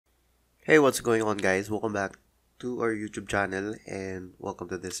Hey, what's going on, guys? Welcome back to our YouTube channel and welcome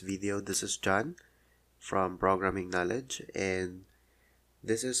to this video. This is John from Programming Knowledge, and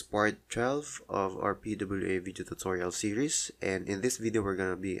this is part 12 of our PWA video tutorial series. And in this video, we're going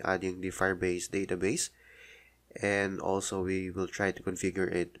to be adding the Firebase database, and also we will try to configure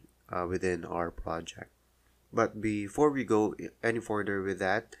it within our project. But before we go any further with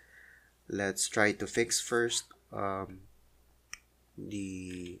that, let's try to fix first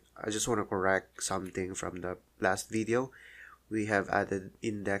I just want to correct something from the last video. We have added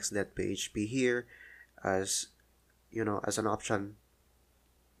index.php here as as an option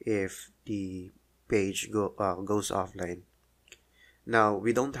if the page goes offline. Now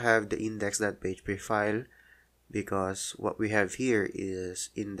we don't have the index.php file because what we have here is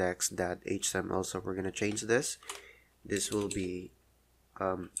index.html, so we're gonna change this. This will be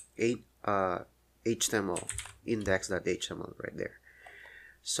HTML, index.html right there.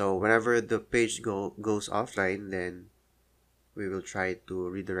 So whenever the page goes offline, then we will try to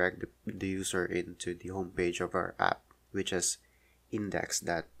redirect the user into the home page of our app, which is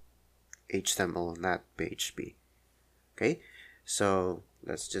index.html, not PHP. Okay, so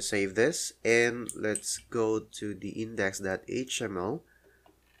let's just save this and let's go to the index.html.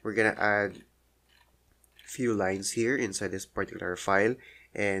 We're gonna add few lines here inside this particular file,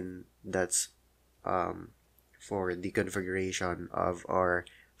 and that's for the configuration of our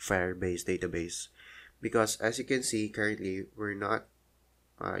Firebase database, because as you can see currently we're not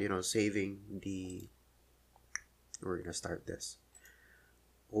saving the we're gonna start this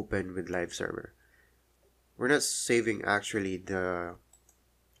open with live server. We're not saving actually the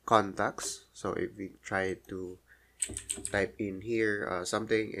contacts. So if we try to type in here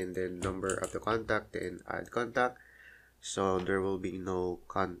something and then number of the contact and add contact, so there will be no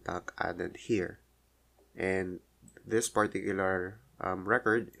contact added here. And this particular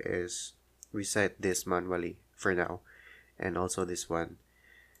record is we set this manually for now, and also this one.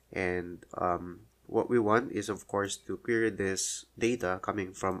 And what we want is, of course, to query this data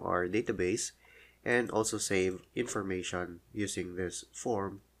coming from our database and also save information using this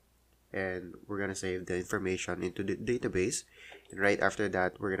form. And we're gonna save the information into the database, and right after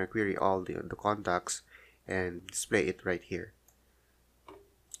that we're gonna query all the contacts and display it right here.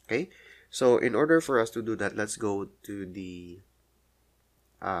 Okay, so in order for us to do that, let's go to the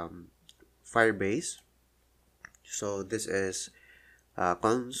Firebase. So this is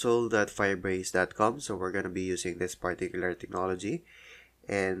console.firebase.com. So we're going to be using this particular technology,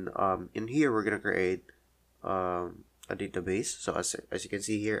 and in here we're going to create a database. So as you can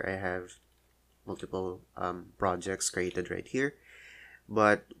see here, I have multiple projects created right here,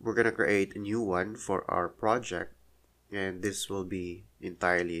 but we're going to create a new one for our project, and this will be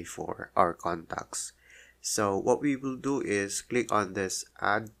entirely for our contacts. So what we will do is click on this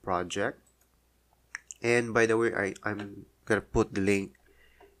add project, and by the way, I'm gonna put the link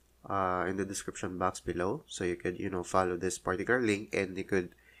in the description box below, so you could follow this particular link and you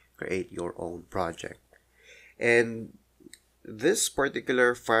could create your own project. And this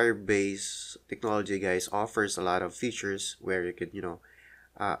particular Firebase technology, guys, offers a lot of features where you could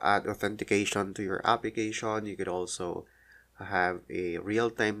add authentication to your application. You could also have a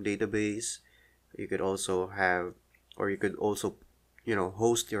real-time database. You could also have, or you could also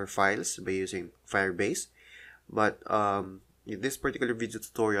host your files by using Firebase. But in this particular video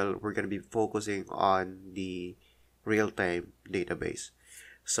tutorial, we're going to be focusing on the real-time database.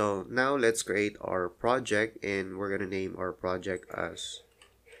 So now let's create our project, and we're going to name our project as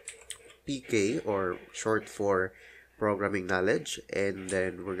PK, or short for Programming Knowledge, and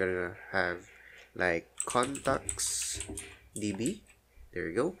then we're going to have like contacts DB. There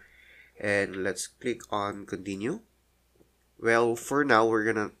you go. And let's click on continue. Well, for now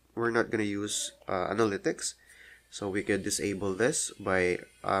we're not gonna use analytics, so we could disable this by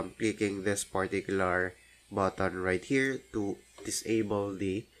clicking this particular button right here to disable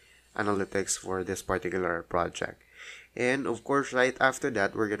the analytics for this particular project. And of course, right after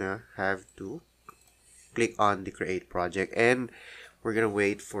that, we're gonna have to click on the create project, and we're gonna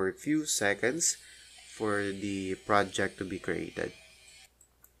wait for a few seconds for the project to be created.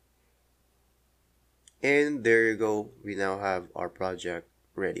 And there you go, we now have our project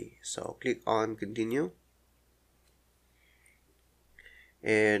ready. So click on continue.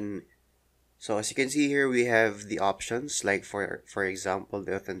 And so as you can see here, we have the options, like for example,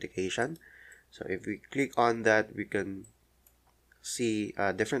 the authentication. So if we click on that, we can see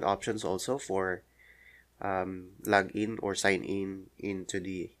different options also for log in or sign in into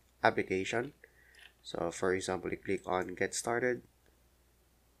the application. So for example, you click on get started,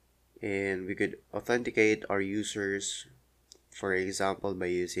 and we could authenticate our users for example, by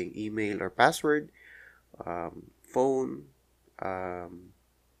using email or password, phone,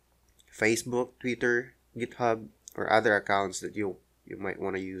 Facebook, Twitter, GitHub, or other accounts that you might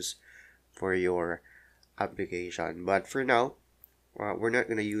want to use for your application. But for now, we're not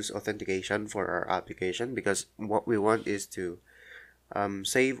going to use authentication for our application, because what we want is to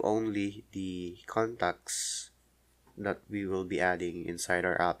save only the contacts that we will be adding inside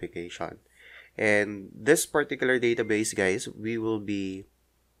our application. And this particular database, guys, we will be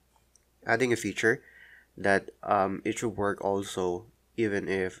adding a feature that it should work also even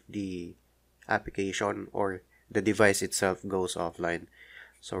if the application or the device itself goes offline.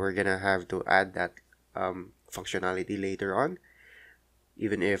 So we're gonna have to add that functionality later on.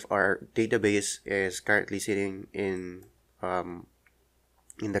 Even if our database is currently sitting in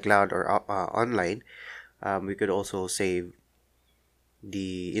the cloud or online, we could also save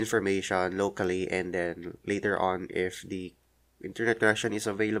the information locally, and then later on, if the internet connection is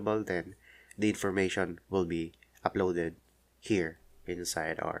available, then the information will be uploaded here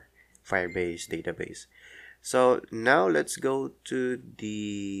inside our Firebase database. So now let's go to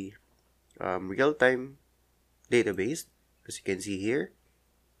the real-time database, as you can see here.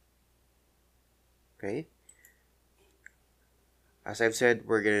 Okay, as I've said,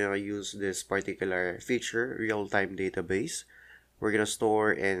 we're gonna use this particular feature, real-time database. We're gonna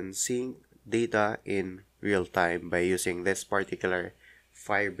store and sync data in real time by using this particular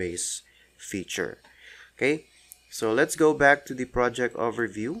Firebase feature. Okay, so let's go back to the project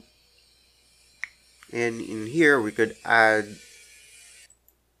overview, and in here we could add.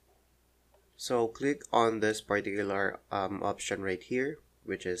 So click on this particular option right here,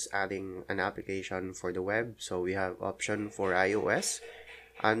 which is adding an application for the web. So we have option for iOS,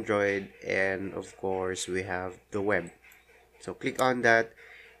 Android, and of course we have the web. So click on that,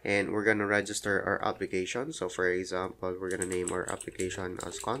 and we're gonna register our application. So for example, we're gonna name our application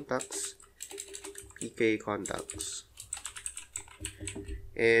as contacts, PK contacts,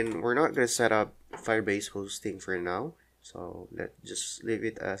 and we're not gonna set up Firebase hosting for now. So let's just leave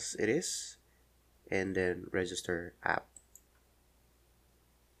it as it is, and then register app.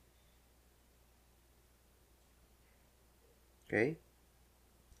 Okay,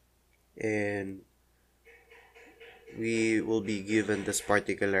 and we will be given this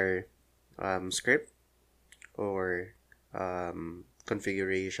particular script or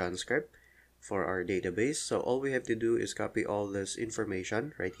configuration script for our database. So all we have to do is copy all this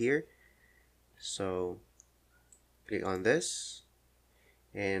information right here. So click on this,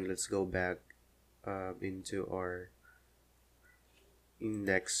 and let's go back into our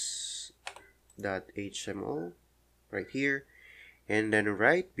index.html right here, and then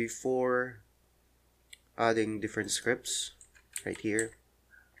right before adding different scripts right here,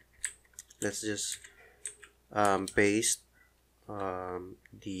 let's just paste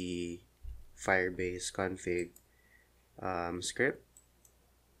the Firebase config script.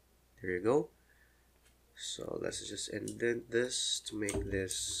 There you go. So let's just indent this to make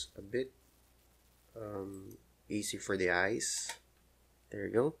this a bit easy for the eyes. There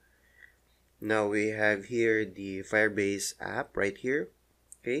you go. Now we have here the Firebase app right here.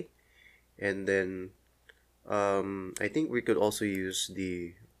 Okay, and then I think we could also use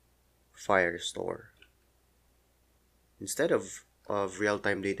the Firestore instead of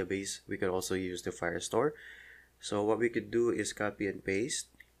real-time database. We could also use the Firestore. So what we could do is copy and paste.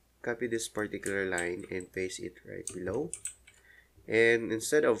 Copy this particular line and paste it right below. And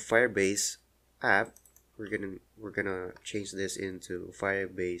instead of Firebase app, we're gonna change this into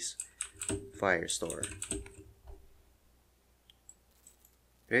Firebase Firestore.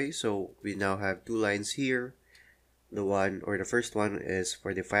 Okay, so we now have two lines here. The first one is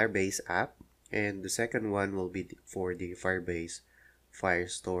for the Firebase app, and the second one will be for the Firebase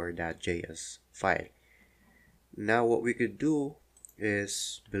Firestore.js file. Now what we could do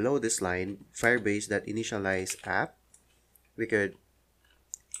is below this line, Firebase.initialize app, we could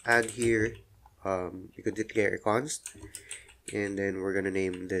add here, we could declare a const, and then we're gonna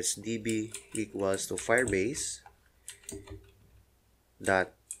name this db equals to Firebase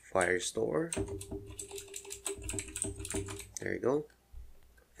dot Firestore. There you go,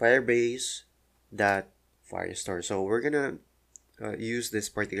 Firebase dot Firestore. So we're gonna use this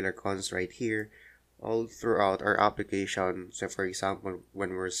particular const right here all throughout our application. So for example,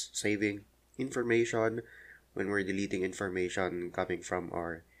 when we're saving information, when we're deleting information coming from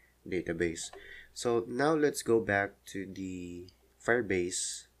our database. So now let's go back to the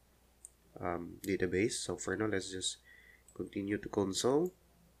Firebase database. So for now, let's just continue to console,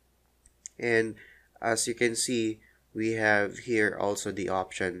 and as you can see, we have here also the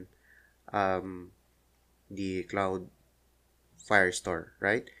option, the cloud Firestore,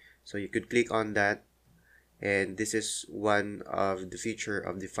 right? So you could click on that, and this is one of the feature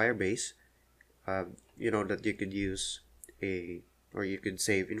of the Firebase, that you could use or you could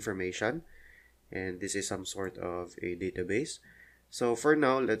save information, and this is some sort of a database. So for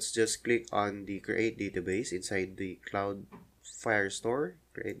now, let's just click on the create database inside the cloud Firestore,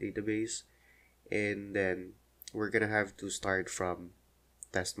 create database, and then we're gonna have to start from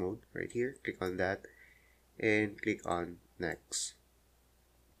test mode right here. Click on that and click on next.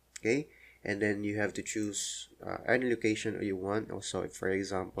 Okay, and then you have to choose any location you want. Also, if for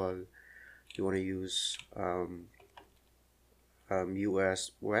example you want to use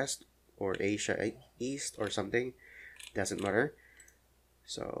US West or Asia East or something, doesn't matter.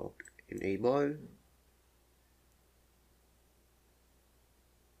 So enable,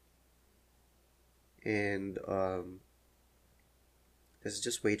 and let's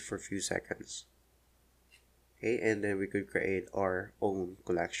just wait for a few seconds. Okay, and then we could create our own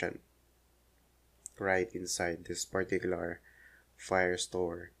collection right inside this particular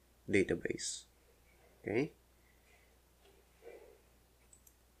Firestore database.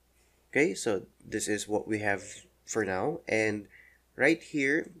 Okay, so this is what we have for now, and right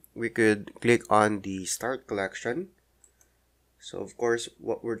here we could click on the start collection. So of course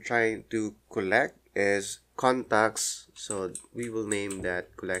what we're trying to collect is contacts, so we will name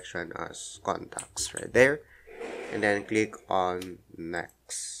that collection as contacts right there, and then click on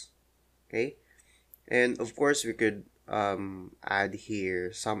next. Okay, and of course we could add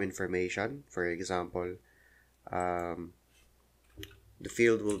here some information. For example, the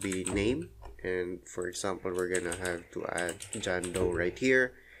field will be name, and for example we're gonna have to add John Doe right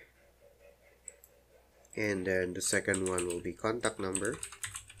here, and then the second one will be contact number.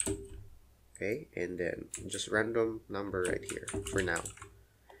 Okay, and then just random number right here for now,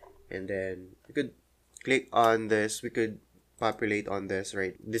 and then we could click on this, we could populate on this,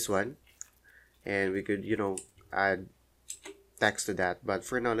 right, this one, and we could add text to that. But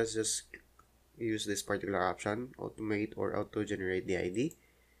for now, let's just use this particular option, automate or auto generate the ID,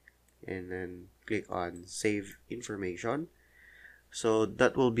 and then click on save information. So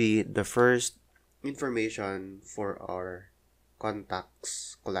that will be the first information for our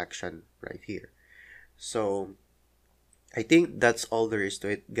contacts collection right here. So I think that's all there is to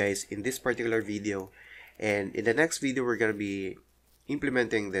it, guys, in this particular video. And in the next video, we're going to be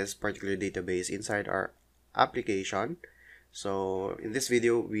implementing this particular database inside our application. So in this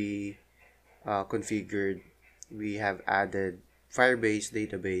video, we we have added Firebase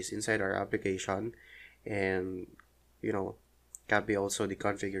database inside our application, and copy also the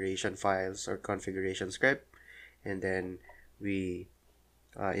configuration files or configuration script, and then we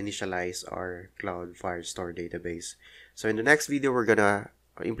initialize our cloud Firestore database. So in the next video, we're gonna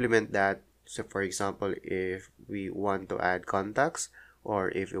implement that. So for example, if we want to add contacts or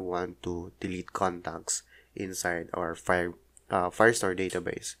if we want to delete contacts inside our Firestore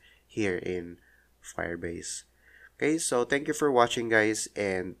database here in Firebase. Okay, so thank you for watching, guys,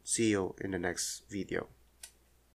 and see you in the next video.